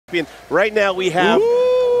Right now we have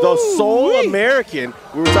the sole American.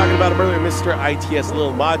 We were talking about him earlier, Mr. ITS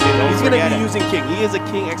Lil Majin. He's going to be using King. He is a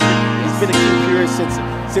King expert. He's been a King purist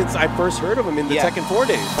since I first heard of him in the Tekken 4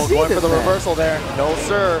 days. Oh, going for the reversal there. No,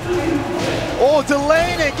 sir. Oh,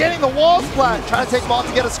 delaying it, getting the wall splat. Trying to take him off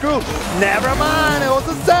to get a screw. Never mind, it was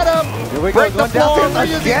a setup. Here we go. Break the floor. They're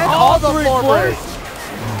using all the floor breaks.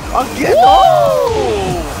 Again.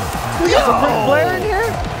 Whoa! We got some Ric Flair in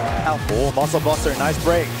here. Oh, muscle buster, nice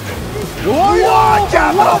break. Whoa,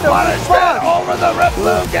 capital punishment over the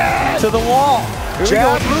Replugan. To the wall. Here we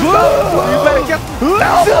go. You better get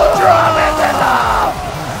elbow drop into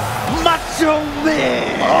the Macho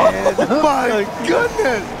Man. Oh my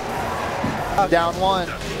goodness. Down one.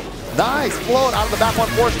 Nice. Float out of the back one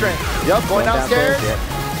 4-string. Yep, going downstairs.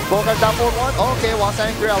 Both guys down forward one. Okay, while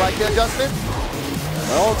standing 3, I like the adjustment.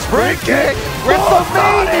 Oh, spring kick!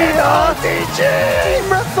 WrestleMania! DG!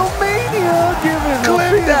 WrestleMania! Giving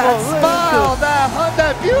Clip that smile,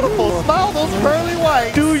 that beautiful smile, those pearly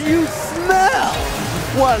whites. Do you smell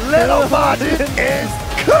what Lil Majin is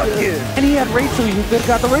cooking? And he had Rachel, you could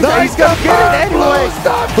have got the Rachel. Nice, he's gonna get it anyway.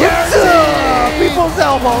 Stop guarantee! People's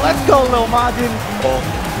elbow. Let's go, Lil Majin. Oh,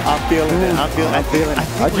 I'm feeling it. I'm feeling it.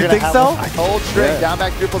 You think so? Hold straight, down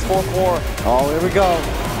back 3+4-4. Oh, here we go.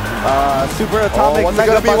 Super atomic. What's it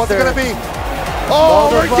gonna be? What's it gonna be?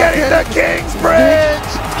 Oh, we're getting the King's Bridge!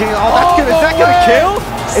 Oh, is that gonna kill?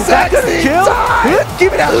 Is that gonna kill?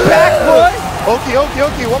 Give me that back, boy! Okay.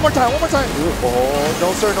 One more time. Oh,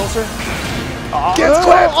 no, sir. Gets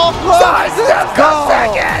clipped! Sidestep the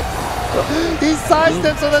second! He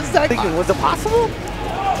sidesteps on the second. Was it possible?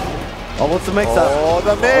 Oh, what's the mix-up? Oh,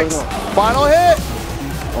 the mix. Final hit.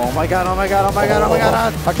 Oh my god. I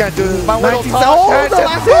can't do this. My little the tongue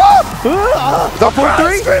last hit. The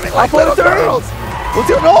 4-3. Screaming like little girls.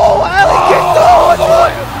 No, Ali kicked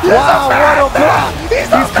wow, what a block. He's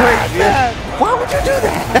crazy. Why would you do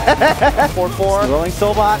that? 4-4. Rolling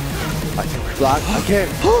Sobot. Block again.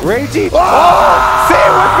 Ragey. Say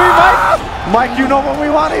it with me, Mike. Mike, you know what we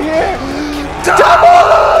want to hear. Double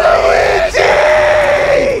Luigi!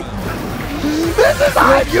 This is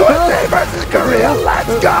Hype USA versus Korea. Let's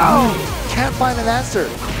go! Can't find an answer.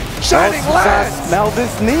 Shining legs. I smell this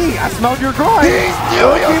knee. I smelled your groin. He's new.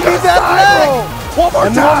 Give me that leg. One more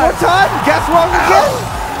time. Guess what we get?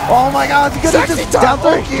 Oh my God! It's gonna just down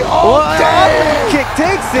 3. Kick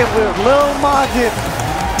takes it with Lil Majin.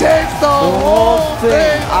 Takes the whole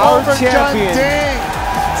thing. Our over champion.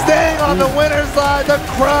 Staying on the winner's side. The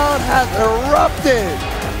crowd has erupted.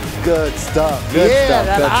 Good stuff. Good stuff.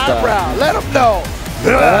 That eyebrow. Let him know.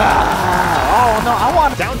 Oh no! I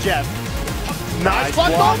want down jab. Nice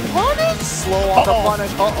block. Punish. Slow on the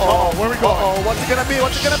punish. Where we go? What's it gonna be?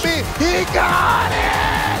 He got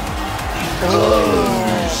it.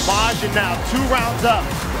 Majin now 2 rounds up.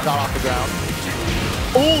 Not off the ground.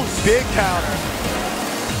 Ooh, big counter.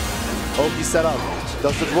 Oki set up.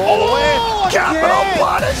 Does it roll away? Capital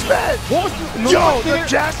punishment! The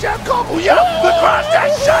jazz jab combo! The cross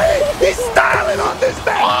dash shiny! He's styling on this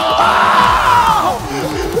man! Oh!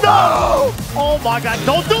 No! Oh my God!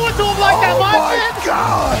 Don't do it to him like that, Majin! Oh my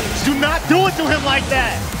God! Do not do it to him like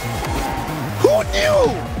that! Who knew?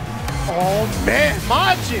 Oh man,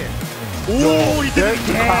 Majin! Ooh, he did it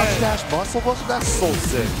again! Cross dash muscle buster? That's so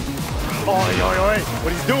sick. Oi!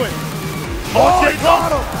 What he's doing? Oh, he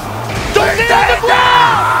got him! Don't stay on the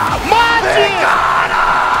ground! Majin!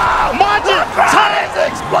 Majin! Time is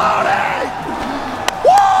exploding!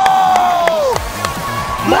 Woo!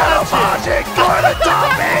 Majin for the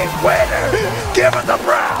top 8 winner! Give him the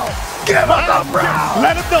brown!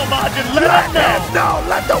 Let him know, Majin! Let him know!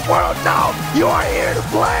 Let the world know you are here to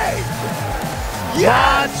play!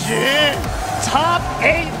 Majin! Top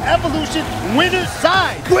 8 Evolution winners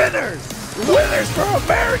side! Winners for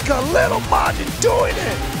America! Lil Majin doing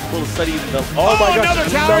it! Little study. Oh my gosh!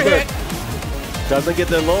 Another counter hit. Doesn't get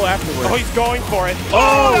the low afterwards. Oh, he's going for it.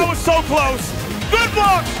 Oh, that was so close. Good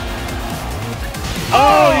block.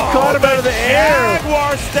 Oh, he caught him out of the air.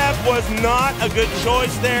 Jaguar step was not a good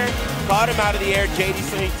choice there. Caught him out of the air.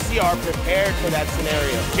 JDCR prepared for that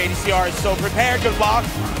scenario. JDCR is so prepared. Good block.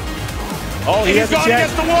 Oh, he's going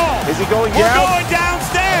against the wall. Is he going We're down? going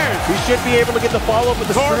downstairs. He should be able to get the follow-up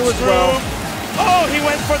with the screw as well. Oh, he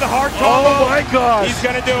went for the hard combo. Oh my gosh. He's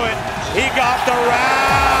going to do it. He got the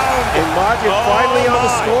round. And Majin finally on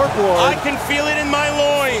the scoreboard. I can feel it in my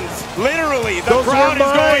loins. Literally, the crowd is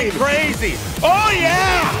going crazy. Oh,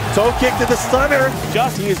 yeah. Toe kick to the stunner.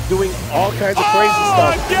 He is doing all kinds of crazy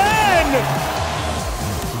stuff. Again.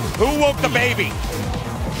 Who woke the baby?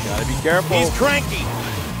 Gotta be careful. He's cranky.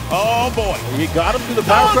 Oh, boy. You got him through the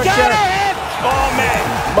power pressure. Oh man,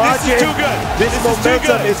 Majin, this is too good. This is too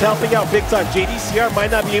momentum good. is helping out big time. JDCR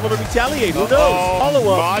might not be able to retaliate. Who knows?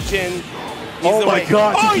 Follow up. Majin. Oh my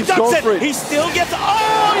God, Oh, he keeps ducks going it. for it. He still gets.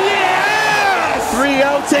 Oh yes!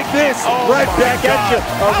 3-0, take this. Oh right my back at you.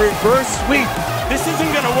 God. A reverse sweep. This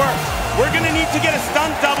isn't gonna work. We're gonna need to get a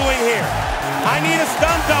stunt double in here. I need a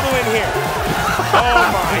stunt double in here. Oh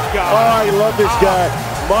my God. Oh, I love this guy.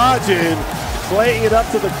 Majin playing it up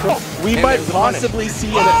to the cross. We And might there's possibly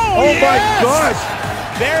see it. Oh, Oh my yes! gosh.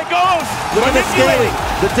 There it goes. Look at the scaling,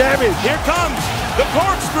 the damage. Here comes the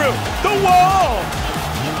corkscrew, the wall.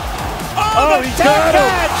 Oh, the he tag got him.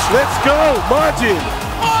 catch. Let's go, Majin.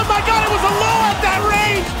 Oh my God, it was a low at that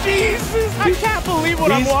range. Jesus, I can't believe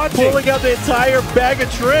what I'm He's watching. pulling out the entire bag of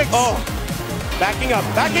tricks. Oh, backing up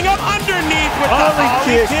underneath with Ollie the Ollie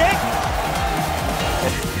kick. kick.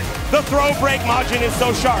 The throw break, Majin is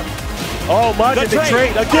so sharp. Oh, Majin, the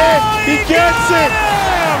trade again. Oh, he gets it.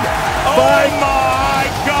 Him. Oh Five- my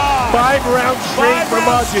God. 5 rounds straight for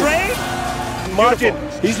rounds Majin. straight? Majin,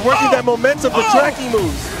 he's working that momentum, the Oh. tracking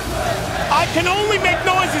moves. I can only make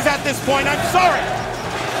noises at this point. I'm sorry.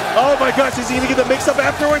 Oh my gosh, is he gonna get the mix up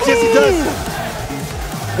afterwards? Yes, he does.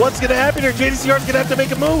 What's gonna happen here? JDCR's gonna have to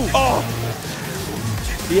make a move. Oh,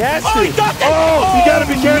 He has to. he ducked it. Oh, you gotta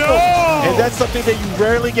be careful. No. And that's something that you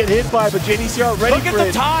rarely get hit by, but JDCR ready look at for the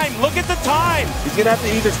it. time. Look at the time. He's gonna have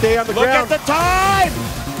to either stay on the Look ground. at the time.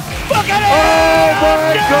 Look at it. Oh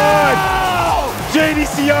my No. God!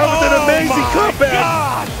 JDCR with an amazing comeback.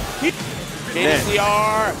 God.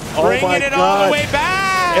 JDCR Oh bringing my it all God. the way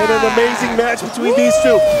back. And an amazing match between these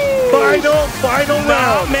two. Final Not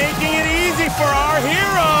round. making it easy for our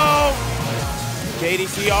hero.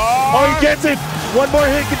 JDCR. Oh, he gets it. One more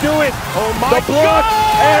hit can do it. Oh my The block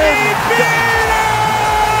God. and He beat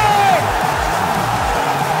it!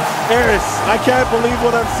 Harris, I can't believe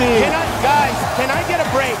what I'm seeing. Can I get a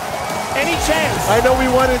break? Any chance? I know we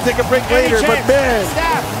wanted to take a break Any later, but chance? man.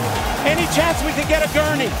 Staff, any chance we could get a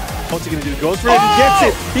gurney? What's he gonna do? Goes for it. He gets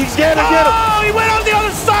it. He's gonna get him. Oh, he went on the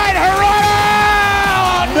other side.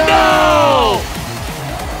 Hurrah! No!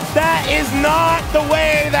 That is not the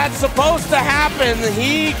way that's supposed to happen.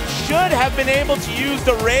 He should have been able to use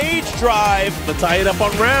the rage drive. To tie it up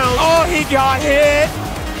on rounds. Oh, he got hit.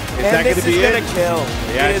 Is that this gonna be is it? gonna kill.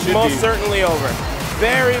 Yeah, it it is should most be. certainly over.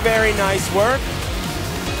 Very, very nice work.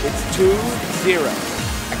 It's 2-0.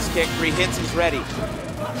 X kick, 3 hits, he's ready.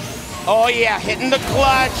 Oh yeah, hitting the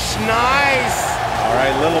clutch, nice. All right,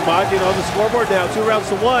 Lil Majin on the scoreboard now, 2 rounds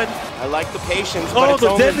to 1. I like the patience, but Oh, it's the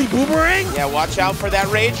only... deadly boomerang? Yeah, watch out for that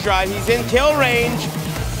rage drive. He's in kill range.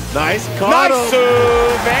 Nice, caught Nice,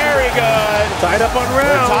 him. very good. Tied up on We're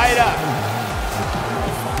rounds. tied up.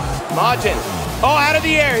 Majin, oh, out of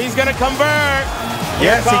the air, he's gonna convert.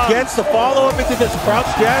 Yes, Here he comes. gets the follow-up into this crouch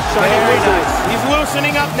jazz. Shining Very wizard. nice. He's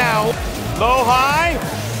loosening up now. Low, high,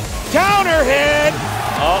 counter hit.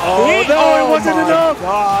 Uh-oh, no, it wasn't my enough.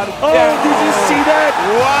 God. Oh, Yeah. did you see that?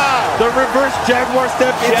 Wow. The reverse Jaguar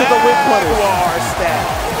step into the whip punish. Jaguar step.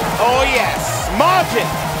 Oh, yes. Majin.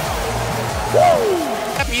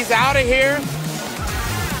 Woo. He's out of here.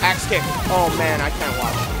 Axe kick. Oh, man, I can't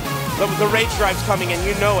watch. The rage drive's coming in.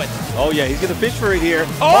 You know it. Oh, yeah, he's going to fish for it here.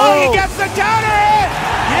 Oh, he gets the counter hit.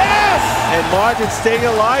 Yes. And Majin staying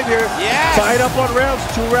alive here. Yes. Tied up on rounds,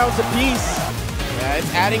 2 rounds apiece. Yeah, it's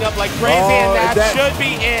adding up like crazy, Oh, and that that- should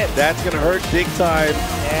be it. That's going to hurt big time.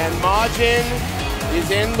 And Majin is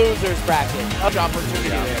in loser's bracket. Opportunity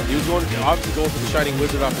there. He was obviously going for the Shining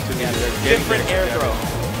Wizard opportunity. there. Different air throw.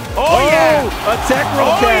 Oh, yeah. A tech roll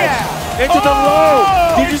Oh, catch. yeah. Into the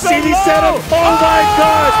low. Did you It's see a these low. setup? Oh, my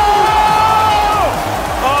gosh.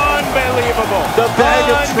 Unbelievable. The bag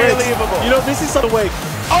of tricks. Unbelievable. You know, this is the way.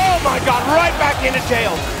 Oh, my God. Right back into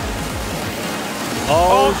jail.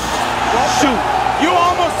 Oh, shoot. You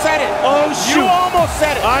almost said it. Oh, shoot. You almost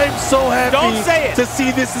said it. I'm so happy Don't say it. to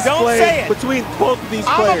see this Don't display say it. between both of these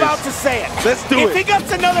I'm players. about to say it. Let's do if it. he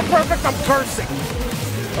gets another perfect, I'm cursing.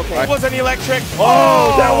 Okay. Right. It wasn't electric.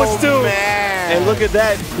 Oh, that was two. Man. And look at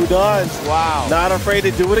that. Kudan's Wow. not afraid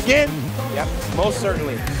to do it again. Yep, most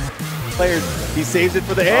certainly. Players, he saves it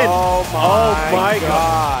for the end. Oh my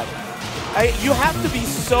God. God. You have to be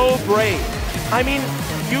so brave. I mean,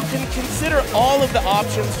 you can consider all of the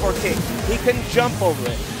options for King. He can jump over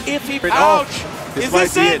it. If he, ouch! This Is might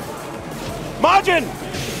this be it? Majin!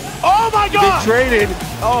 Oh my God! They traded.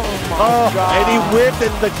 Oh my God. And he whipped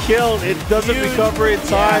and the kill. It doesn't recover in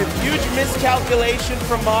time. Yeah, huge miscalculation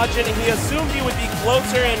from Majin. He assumed he would be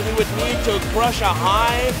closer and he would need to crush a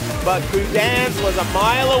high, but Kudan's was a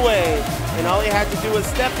mile away. And all he had to do was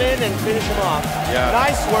step in and finish him off. Yeah.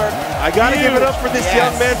 Nice work. I gotta give it up for this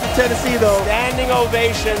young man from Tennessee, though. Standing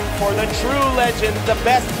ovation for the true legend, the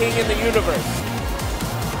best king in the universe.